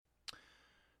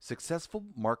Successful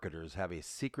marketers have a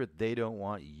secret they don't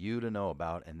want you to know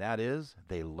about, and that is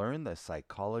they learn the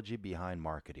psychology behind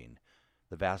marketing.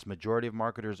 The vast majority of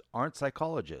marketers aren't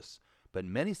psychologists, but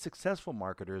many successful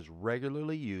marketers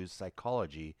regularly use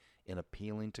psychology in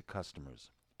appealing to customers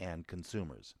and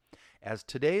consumers. As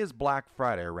today is Black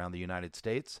Friday around the United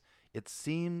States, it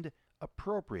seemed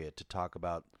appropriate to talk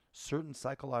about certain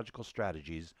psychological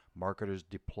strategies marketers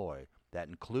deploy. That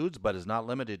includes, but is not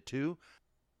limited to,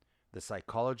 the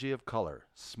psychology of color.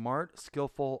 Smart,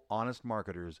 skillful, honest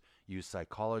marketers use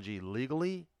psychology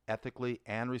legally, ethically,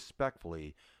 and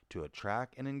respectfully to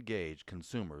attract and engage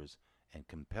consumers and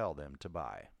compel them to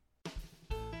buy.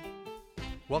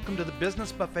 Welcome to the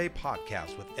Business Buffet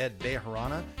Podcast with Ed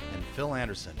Bejarana and Phil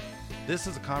Anderson. This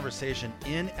is a conversation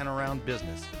in and around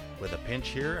business with a pinch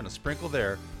here and a sprinkle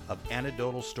there of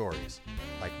anecdotal stories.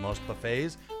 Like most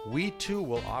buffets, we too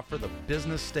will offer the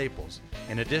business staples.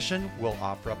 In addition, we'll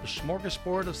offer up a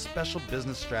smorgasbord of special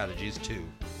business strategies too.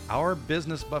 Our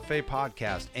Business Buffet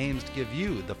Podcast aims to give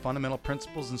you the fundamental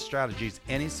principles and strategies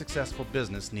any successful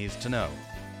business needs to know.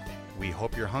 We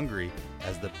hope you're hungry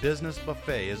as the Business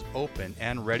Buffet is open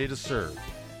and ready to serve.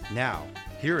 Now,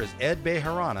 here is Ed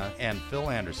Bejarana and Phil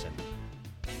Anderson.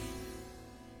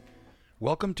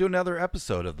 Welcome to another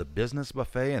episode of the Business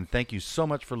Buffet, and thank you so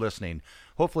much for listening.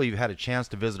 Hopefully you've had a chance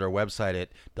to visit our website at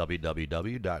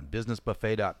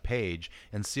www.businessbuffet.page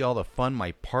and see all the fun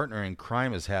my partner in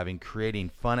crime is having creating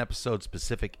fun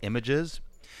episode-specific images.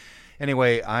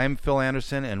 Anyway, I'm Phil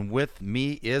Anderson, and with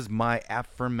me is my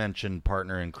aforementioned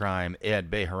partner in crime, Ed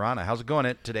Bejarana. How's it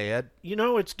going today, Ed? You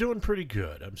know, it's doing pretty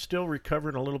good. I'm still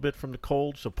recovering a little bit from the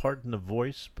cold, so pardon the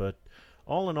voice, but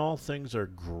all in all, things are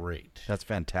great. That's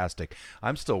fantastic.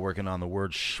 I'm still working on the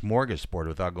word smorgasbord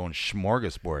without going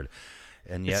smorgasbord.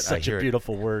 And yet it's such a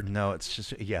beautiful word. No, it's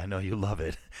just, yeah, no, you love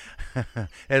it.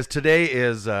 As today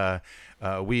is,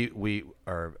 we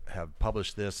have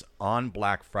published this on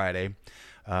Black Friday.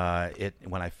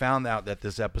 When I found out that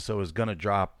this episode was going to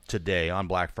drop today on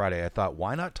Black Friday, I thought,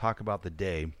 why not talk about the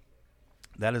day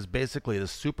that is basically the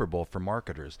Super Bowl for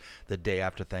marketers, the day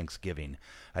after Thanksgiving.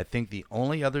 I think the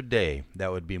only other day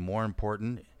that would be more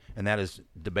important, and that is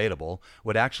debatable,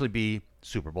 would actually be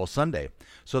Super Bowl Sunday.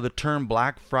 So the term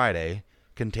Black Friday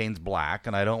contains black,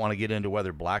 and I don't want to get into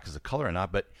whether black is a color or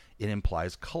not, but it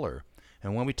implies color.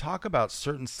 And when we talk about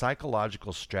certain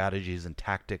psychological strategies and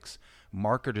tactics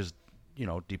marketers,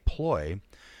 deploy,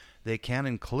 they can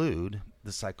include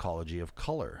the psychology of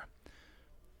color.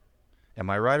 Am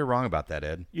I right or wrong about that,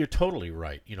 Ed? You're totally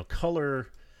right. Color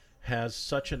has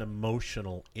such an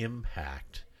emotional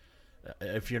impact.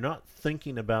 If you're not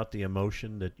thinking about the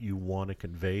emotion that you want to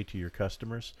convey to your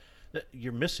customers,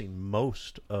 you're missing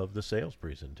most of the sales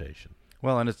presentation.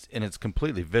 Well, and it's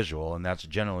completely visual, and that's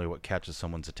generally what catches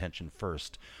someone's attention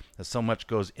first. As so much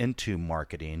goes into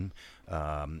marketing,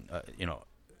 brand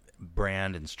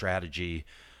and strategy.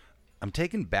 I'm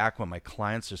taken back when my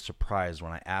clients are surprised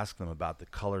when I ask them about the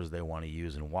colors they want to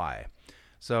use and why.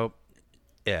 So,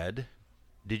 Ed,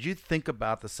 did you think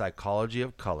about the psychology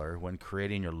of color when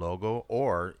creating your logo,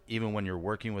 or even when you're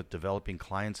working with developing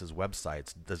clients'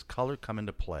 websites? Does color come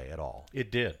into play at all?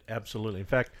 It did, absolutely. In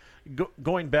fact,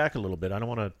 going back a little bit, I don't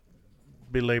want to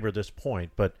belabor this point,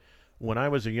 but when I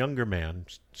was a younger man,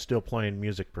 still playing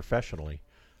music professionally,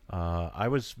 I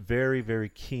was very, very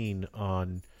keen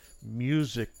on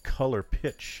music color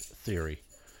pitch theory.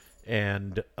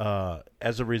 And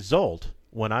as a result,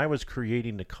 when I was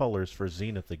creating the colors for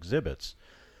Zenith exhibits,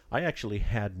 I actually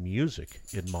had music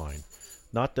in mind.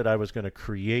 Not that I was going to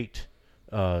create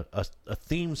a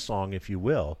theme song, if you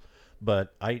will,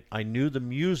 but I knew the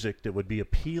music that would be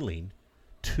appealing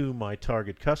to my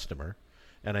target customer,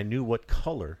 and I knew what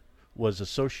color was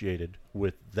associated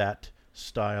with that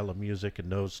style of music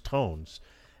and those tones.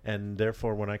 And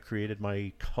therefore, when I created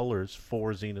my colors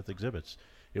for Zenith exhibits,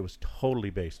 it was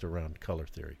totally based around color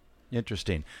theory.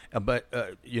 Interesting. But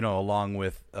along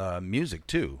with music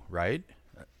too, right?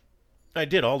 I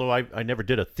did, although I never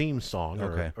did a theme song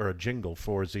Okay. or a jingle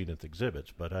for Zenith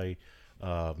exhibits. But I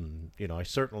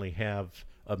certainly have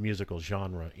a musical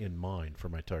genre in mind for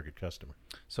my target customer.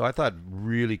 So I thought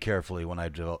really carefully when I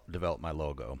developed my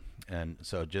logo. And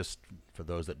so just for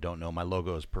those that don't know, my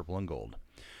logo is purple and gold.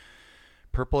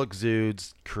 Purple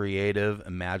exudes creative,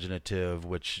 imaginative,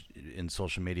 which in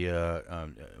social media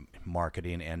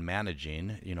marketing and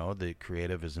managing, the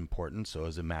creative is important, so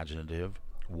is imaginative.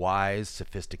 Wise,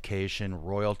 sophistication,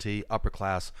 royalty, upper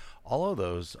class, all of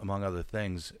those, among other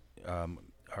things,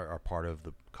 are part of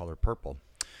the color purple.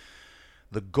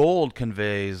 The gold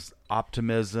conveys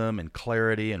optimism and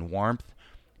clarity and warmth,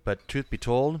 but truth be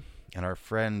told, and our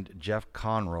friend Jeff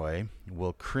Conroy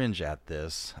will cringe at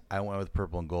this. I went with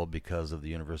purple and gold because of the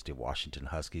University of Washington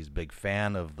Huskies. Big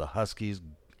fan of the Huskies.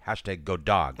 Hashtag go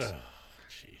dogs. Oh,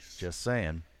 jeez. Just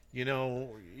saying. You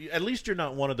know, at least you're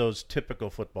not one of those typical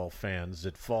football fans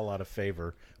that fall out of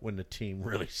favor when the team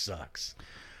really sucks.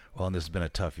 Well, and this has been a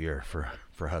tough year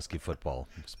for Husky football.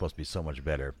 It's supposed to be so much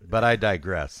better. But I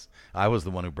digress. I was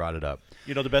the one who brought it up.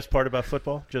 You know the best part about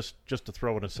football? Just to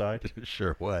throw it aside?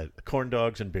 Sure, what? Corn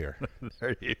dogs and beer.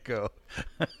 There you go.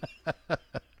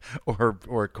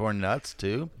 or corn nuts,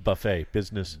 too. Buffet.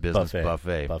 Business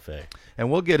buffet. Buffet. And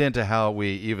we'll get into how we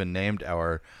even named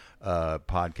our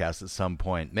podcast at some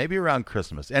point, maybe around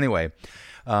Christmas. Anyway,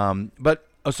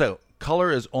 so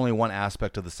color is only one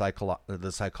aspect of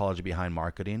the psychology behind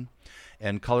marketing,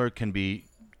 and color can be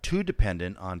too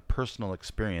dependent on personal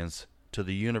experience to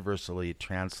the universally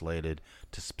translated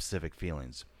to specific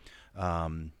feelings.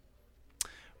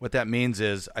 What that means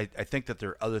is, I think that there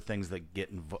are other things that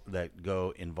get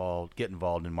involved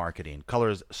in marketing. Color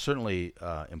is certainly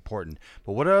important,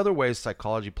 but what are other ways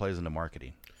psychology plays into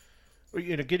marketing? Well,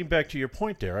 you know, getting back to your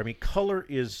point there, I mean, color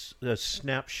is a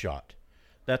snapshot.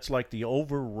 That's like the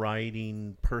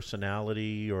overriding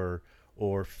personality or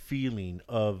feeling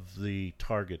of the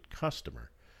target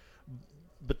customer.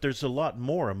 But there's a lot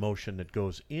more emotion that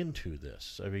goes into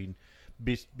this. I mean,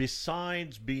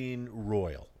 besides being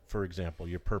royal, for example,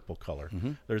 your purple color,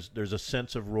 Mm-hmm. there's a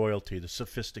sense of royalty, the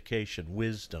sophistication,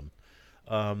 wisdom.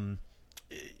 When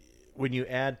you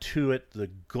add to it the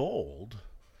gold,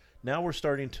 now we're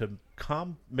starting to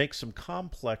make some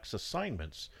complex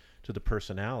assignments to the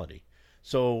personality.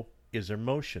 So is there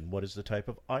motion? What is the type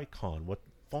of icon? What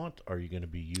font are you going to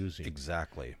be using?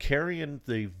 Exactly. Carrying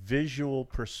the visual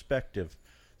perspective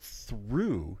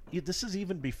through. This is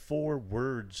even before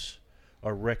words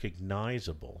are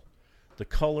recognizable. The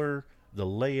color, the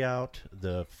layout,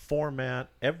 the format,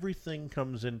 everything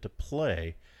comes into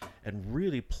play and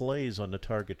really plays on the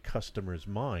target customer's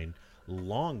mind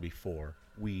long before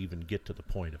we even get to the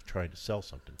point of trying to sell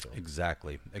something to them.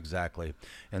 Exactly.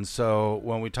 And so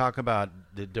when we talk about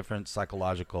the different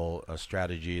psychological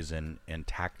strategies and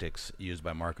tactics used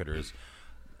by marketers,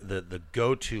 the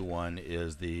go-to one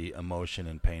is the emotion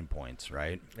and pain points,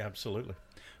 right? Absolutely.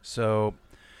 So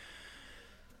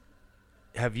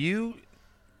have you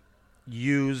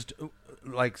used,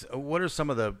 like, what are some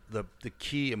of the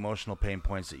key emotional pain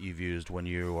points that you've used when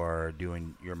you are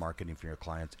doing your marketing for your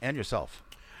clients and yourself?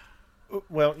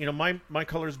 Well, you know, my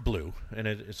color is blue, and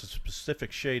it's a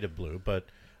specific shade of blue, but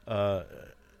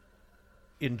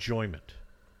enjoyment.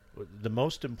 The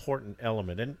most important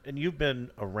element, and you've been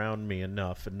around me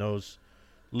enough, and those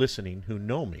listening who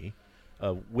know me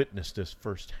witness this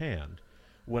firsthand.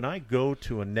 When I go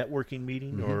to a networking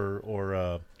meeting Mm-hmm.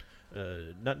 or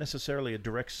not necessarily a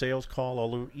direct sales call,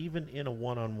 although even in a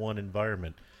one-on-one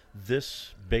environment,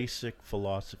 this basic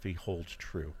philosophy holds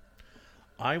true.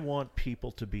 I want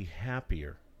people to be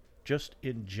happier, just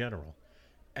in general,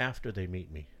 after they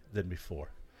meet me than before.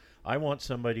 I want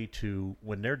somebody to,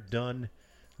 when they're done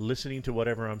listening to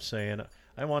whatever I'm saying,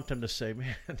 I want them to say,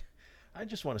 man, I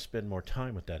just want to spend more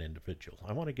time with that individual.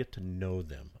 I want to get to know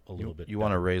them a little bit You better.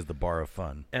 want to raise the bar of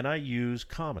fun. And I use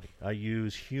comedy. I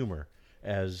use humor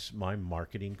as my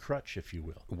marketing crutch, if you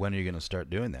will. When are you going to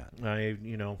start doing that?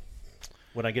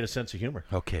 When I get a sense of humor.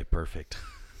 Okay, perfect.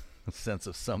 A sense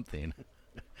of something.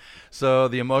 So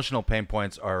the emotional pain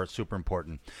points are super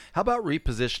important. How about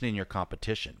repositioning your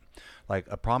competition? Like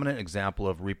a prominent example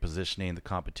of repositioning the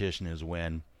competition is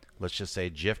when, let's just say,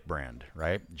 Jif brand,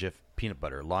 right? Jif peanut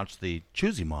butter launched the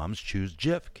Choosy Moms Choose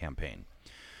Jif campaign.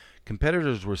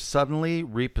 Competitors were suddenly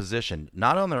repositioned,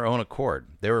 not on their own accord.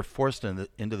 They were forced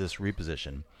into this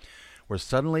reposition. Were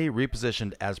suddenly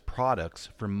repositioned as products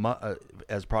for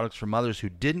mothers who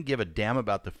didn't give a damn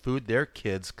about the food their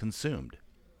kids consumed.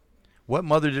 What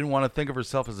mother didn't want to think of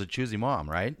herself as a choosy mom,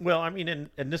 right? Well, I mean,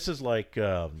 and this is like,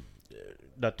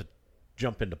 not to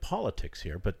jump into politics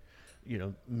here, but, you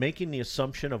know, making the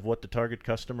assumption of what the target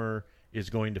customer is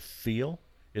going to feel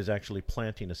is actually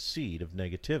planting a seed of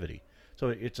negativity. So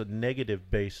it's a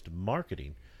negative-based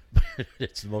marketing, but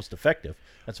it's the most effective.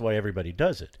 That's why everybody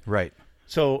does it. Right.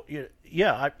 So,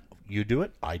 yeah, you do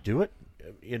it, I do it.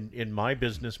 In my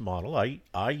business model,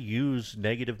 I use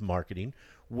negative marketing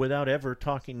without ever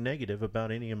talking negative about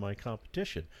any of my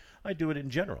competition. I do it in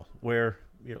general, where,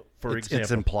 you know, for example...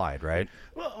 It's implied, right?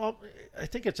 Well, I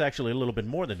think it's actually a little bit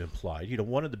more than implied. You know,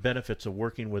 one of the benefits of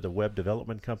working with a web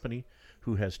development company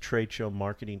who has trade show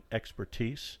marketing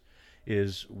expertise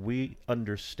is we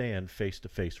understand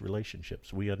face-to-face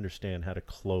relationships. We understand how to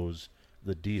close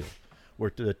the deal.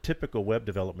 Where the typical web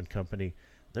development company,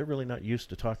 they're really not used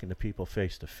to talking to people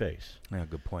face to face. Yeah,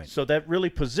 good point. So that really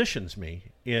positions me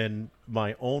in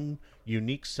my own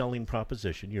unique selling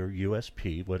proposition, your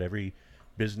USP, what every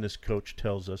business coach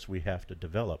tells us we have to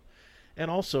develop,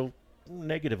 and also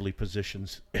negatively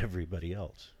positions everybody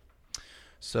else.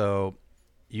 So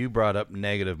you brought up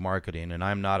negative marketing, and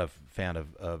I'm not a fan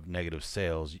of negative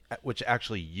sales, which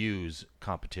actually use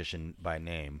competition by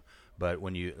name. But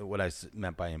what I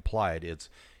meant by implied,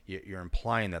 you're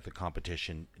implying that the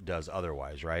competition does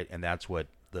otherwise, right? And that's what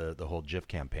the whole Jif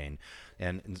campaign.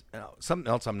 And something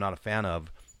else I'm not a fan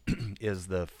of is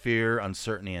the fear,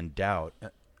 uncertainty, and doubt,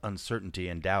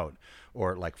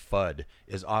 or like FUD,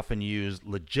 is often used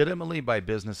legitimately by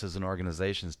businesses and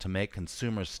organizations to make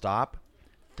consumers stop,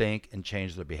 think, and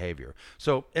change their behavior.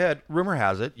 So, Ed, rumor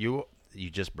has it you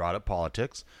just brought up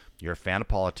politics. You're a fan of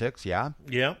politics, yeah?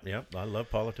 Yeah, I love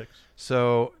politics.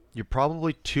 So you're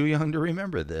probably too young to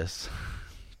remember this,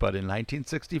 but in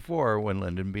 1964, when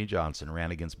Lyndon B. Johnson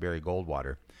ran against Barry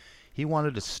Goldwater, he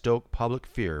wanted to stoke public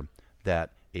fear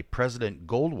that a President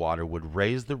Goldwater would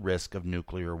raise the risk of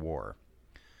nuclear war.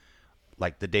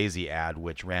 Like the Daisy ad,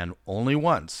 which ran only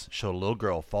once, showed a little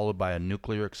girl followed by a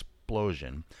nuclear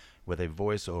explosion with a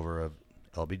voiceover of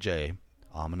LBJ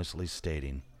ominously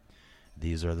stating,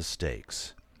 "These are the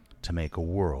stakes. To make a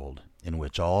world in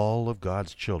which all of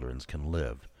God's children can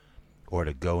live, or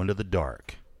to go into the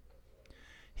dark."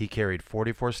 He carried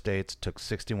 44 states, took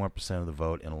 61% of the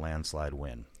vote in a landslide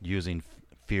win, using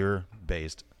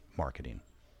fear-based marketing.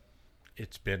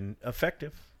 It's been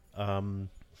effective.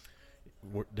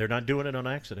 They're not doing it on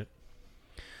accident.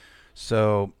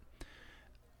 So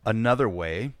another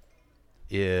way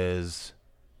is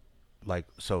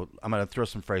so I'm going to throw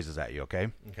some phrases at you, okay?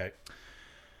 Okay.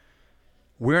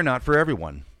 We're not for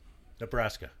everyone.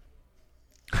 Nebraska.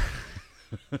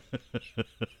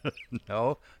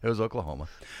 No, it was Oklahoma.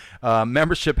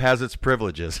 Membership has its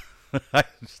privileges. I'm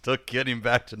still getting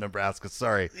back to Nebraska.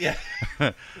 Sorry. Yeah.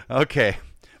 Okay.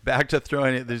 Back to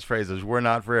throwing these phrases. We're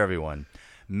not for everyone.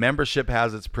 Membership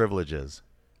has its privileges.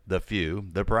 The few,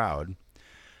 the proud.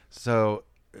 So,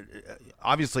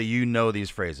 obviously, you know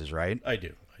these phrases, right? I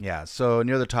do. Yeah. So,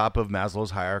 near the top of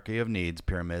Maslow's hierarchy of needs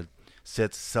pyramid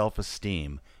sits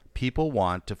self-esteem. People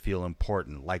want to feel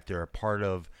important, like they're a part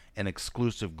of an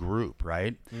exclusive group,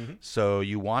 right? Mm-hmm. So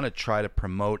you want to try to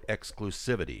promote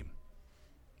exclusivity.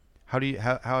 How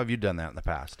have you done that in the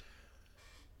past?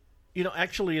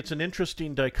 Actually, it's an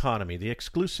interesting dichotomy. The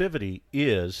exclusivity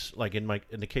is, like in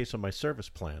the case of my service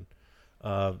plan,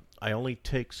 I only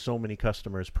take so many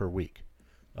customers per week.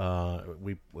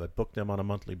 We book them on a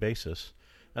monthly basis.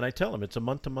 And I tell them it's a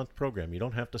month-to-month program. You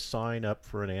don't have to sign up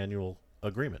for an annual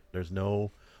agreement. There's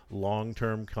no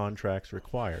long-term contracts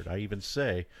required. I even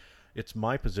say it's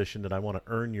my position that I want to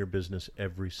earn your business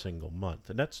every single month.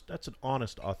 And that's an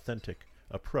honest, authentic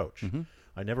approach. Mm-hmm.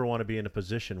 I never want to be in a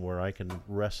position where I can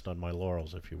rest on my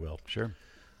laurels, if you will. Sure.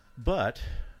 But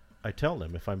I tell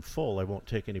them if I'm full, I won't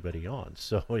take anybody on.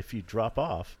 So if you drop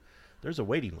off, there's a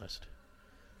waiting list.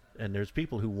 And there's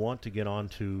people who want to get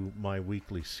onto my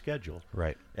weekly schedule.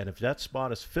 Right. And if that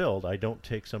spot is filled, I don't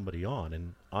take somebody on.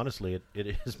 And honestly,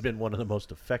 it has been one of the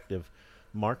most effective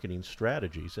marketing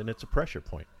strategies, and it's a pressure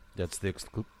point. That's the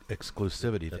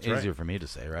exclusivity. That's easier right. for me to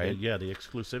say, right? Yeah, the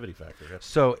exclusivity factor. Yep.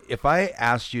 So if I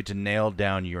asked you to nail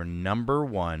down your number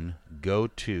one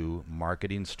go-to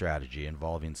marketing strategy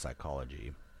involving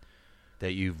psychology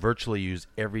that you virtually use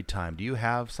every time, do you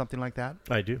have something like that?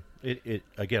 I do.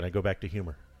 Again, I go back to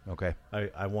humor. Okay.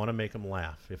 I want to make them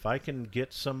laugh. If I can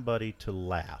get somebody to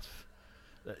laugh,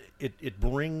 it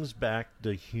brings back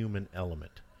the human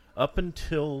element. Up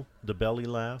until the belly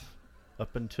laugh,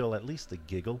 up until at least the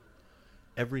giggle,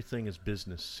 everything is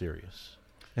business serious.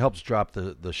 It helps drop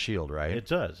the shield, right? It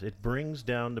does. It brings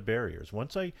down the barriers.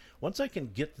 Once I can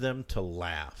get them to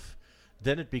laugh,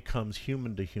 then it becomes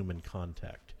human-to-human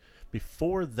contact.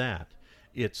 Before that,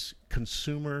 it's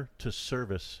consumer to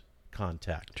service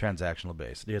contact. Transactional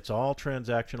based. It's all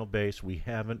transactional based. We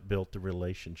haven't built the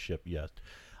relationship yet.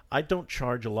 I don't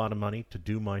charge a lot of money to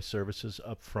do my services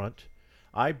up front.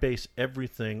 I base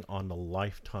everything on the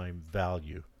lifetime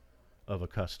value of a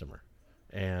customer.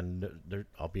 And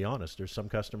I'll be honest, there's some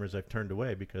customers I've turned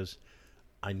away because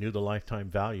I knew the lifetime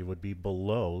value would be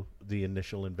below the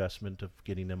initial investment of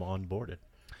getting them onboarded.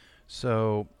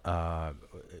 So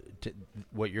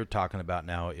what you're talking about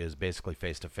now is basically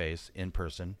face-to-face, in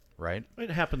person, right? It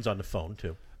happens on the phone,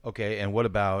 too. Okay, and what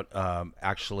about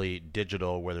actually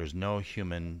digital where there's no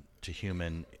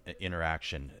human-to-human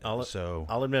interaction?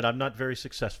 I'll admit I'm not very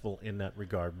successful in that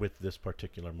regard with this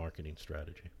particular marketing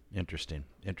strategy. Interesting.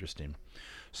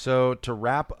 So to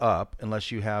wrap up,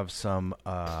 unless you have some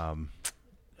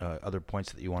other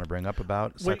points that you want to bring up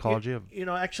about psychology?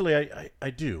 Actually, I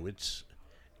do.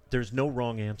 There's no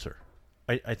wrong answer.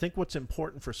 I think what's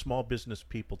important for small business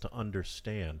people to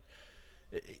understand,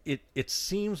 it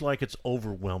seems like it's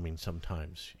overwhelming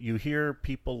sometimes. You hear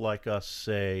people like us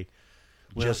say,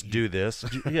 well, just do this.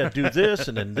 Do this,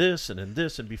 and then this, and then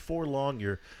this, and before long,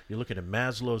 you're looking at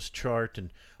Maslow's chart, and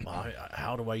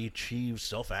how do I achieve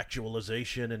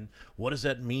self-actualization, and what does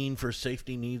that mean for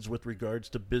safety needs with regards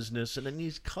to business, and then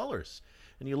these colors,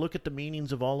 and you look at the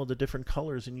meanings of all of the different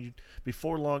colors, and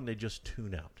before long, they just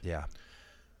tune out. Yeah.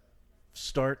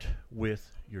 Start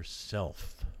with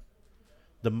yourself.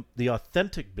 The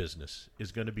authentic business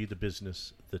is going to be the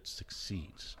business that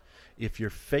succeeds. If you're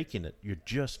faking it, you're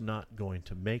just not going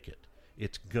to make it.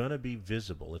 It's going to be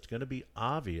visible. It's going to be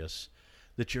obvious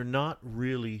that you're not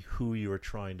really who you're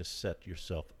trying to set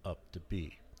yourself up to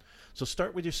be. So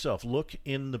start with yourself. Look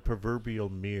in the proverbial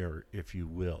mirror, if you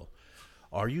will.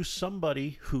 Are you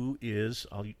somebody who is,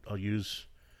 I'll use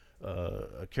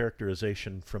a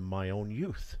characterization from my own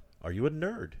youth. Are you a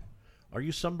nerd? Are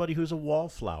you somebody who's a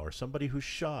wallflower, somebody who's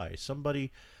shy,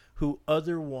 somebody who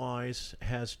otherwise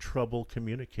has trouble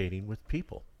communicating with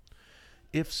people?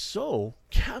 If so,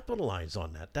 capitalize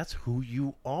on that. That's who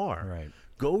you are. Right.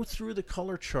 Go through the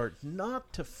color chart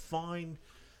not to find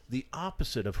the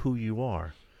opposite of who you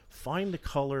are. Find the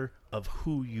color of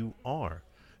who you are.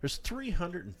 There's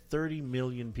 330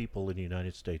 million people in the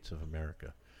United States of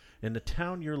America. In the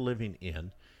town you're living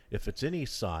in, if it's any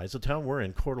size, the town we're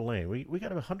in, Coeur d'Alene, we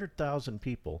got 100,000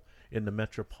 people in the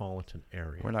metropolitan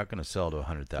area. We're not going to sell to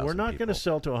 100,000 We're not people. going to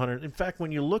sell to 100. In fact,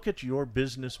 when you look at your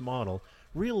business model,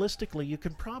 realistically, you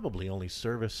can probably only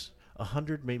service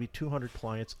 100, maybe 200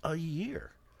 clients a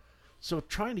year. So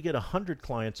trying to get 100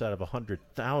 clients out of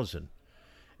 100,000,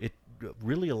 it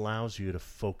really allows you to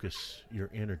focus your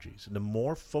energies. And the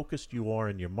more focused you are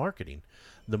in your marketing,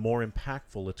 the more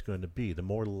impactful it's going to be, the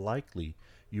more likely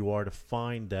you are to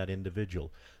find that individual.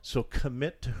 So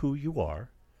commit to who you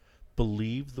are.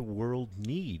 Believe the world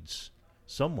needs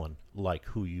someone like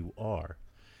who you are.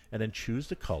 And then choose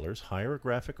the colors, hire a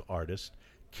graphic artist,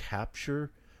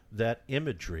 capture that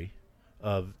imagery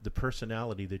of the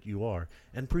personality that you are,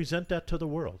 and present that to the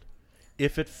world.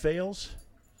 If it fails,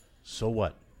 so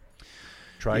what?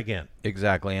 Try again.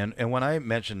 Exactly. And when I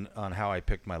mentioned on how I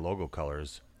picked my logo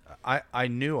colors, I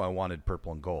knew I wanted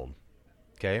purple and gold.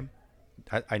 Okay?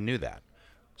 I knew that.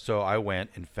 So I went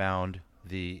and found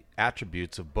the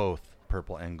attributes of both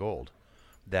purple and gold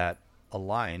that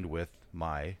aligned with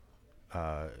my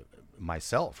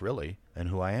myself, really, and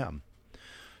who I am.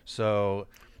 So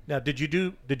now, did you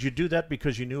do that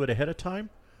because you knew it ahead of time,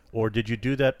 or did you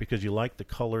do that because you liked the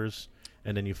colors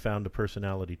and then you found the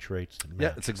personality traits that match?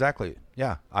 Yeah, it's exactly.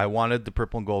 Yeah, I wanted the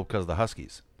purple and gold because of the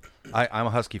Huskies. I'm a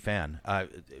Husky fan.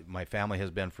 My family has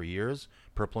been for years,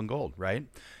 purple and gold, right?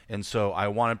 And so I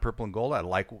wanted purple and gold. I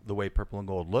like the way purple and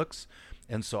gold looks.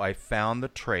 And so I found the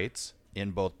traits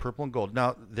in both purple and gold.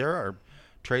 Now, there are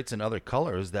traits in other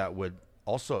colors that would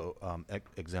also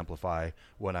exemplify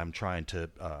what I'm trying to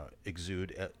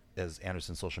exude as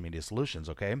Anderson Social Media Solutions,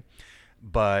 okay?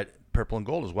 But purple and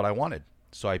gold is what I wanted.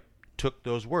 So I took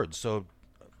those words. So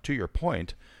to your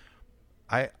point,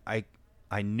 I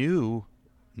knew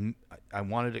I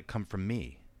wanted it to come from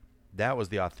me. That was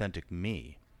the authentic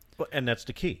me. Well, and that's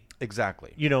the key.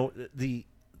 Exactly. You know, the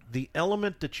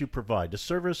element that you provide, the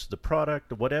service, the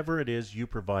product, whatever it is you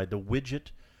provide, the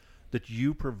widget that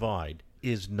you provide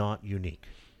is not unique.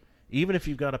 Even if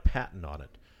you've got a patent on it.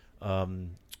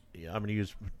 I'm going to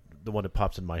use the one that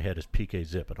pops in my head is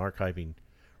PKZip, an archiving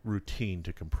routine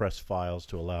to compress files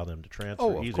to allow them to transfer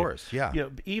easier. Oh, of course, yeah.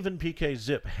 Even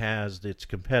PKZip has its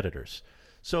competitors.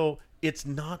 So it's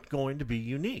not going to be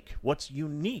unique. What's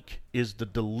unique is the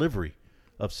delivery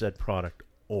of said product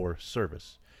or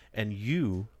service. And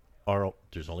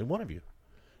there's only one of you.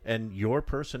 And your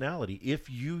personality, if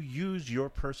you use your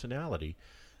personality,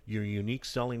 your unique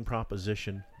selling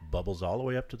proposition bubbles all the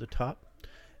way up to the top,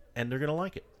 and they're going to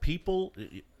like it. People,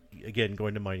 again,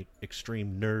 going to my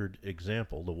extreme nerd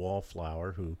example, the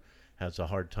wallflower who has a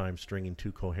hard time stringing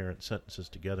two coherent sentences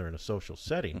together in a social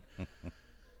setting,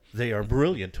 they are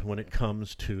brilliant when it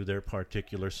comes to their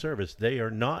particular service. They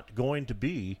are not going to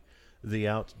be the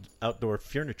outdoor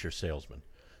furniture salesman.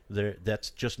 That's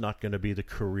just not going to be the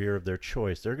career of their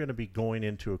choice. They're going to be going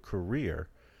into a career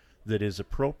that is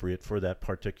appropriate for that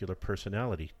particular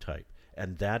personality type.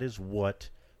 And that is what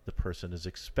the person is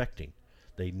expecting.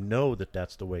 They know that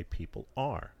that's the way people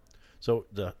are. So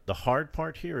the hard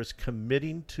part here is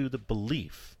committing to the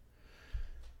belief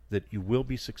that you will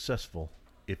be successful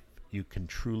if you can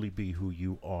truly be who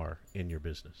you are in your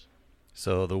business.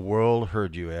 So the world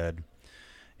heard you, Ed.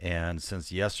 And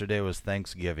since yesterday was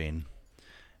Thanksgiving,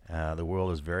 the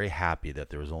world is very happy that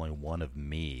there was only one of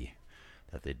me,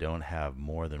 that they don't have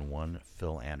more than one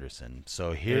Phil Anderson.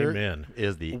 So here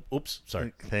is the... Oops,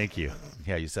 sorry. Thank you.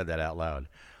 Yeah, you said that out loud.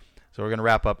 So we're going to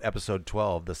wrap up episode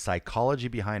 12, the psychology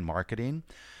behind marketing.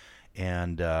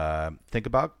 And think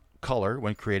about color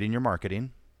when creating your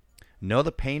marketing. Know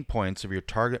the pain points of your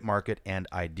target market and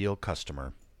ideal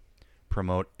customer.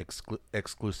 Promote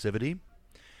exclusivity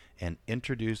and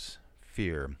introduce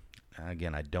fear.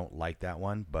 Again, I don't like that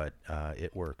one, but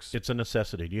it works. It's a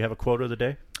necessity. Do you have a quote of the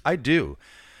day? I do.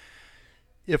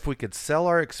 If we could sell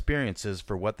our experiences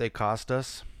for what they cost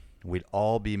us, we'd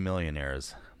all be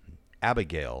millionaires.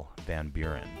 Abigail Van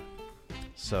Buren.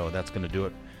 So that's going to do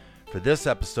it for this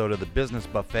episode of the Business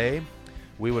Buffet.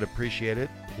 We would appreciate it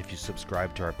if you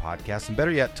subscribe to our podcast. And better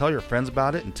yet, tell your friends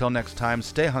about it. Until next time,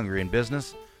 stay hungry in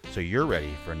business so you're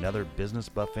ready for another Business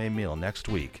Buffet meal next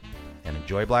week. And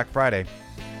enjoy Black Friday.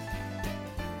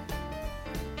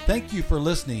 Thank you for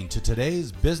listening to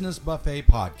today's Business Buffet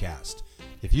podcast.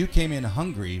 If you came in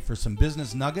hungry for some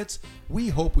business nuggets, we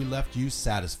hope we left you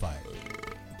satisfied.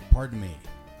 Pardon me.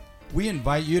 We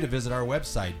invite you to visit our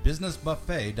website,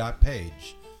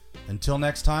 businessbuffet.page. Until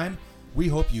next time, we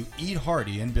hope you eat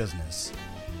hearty in business.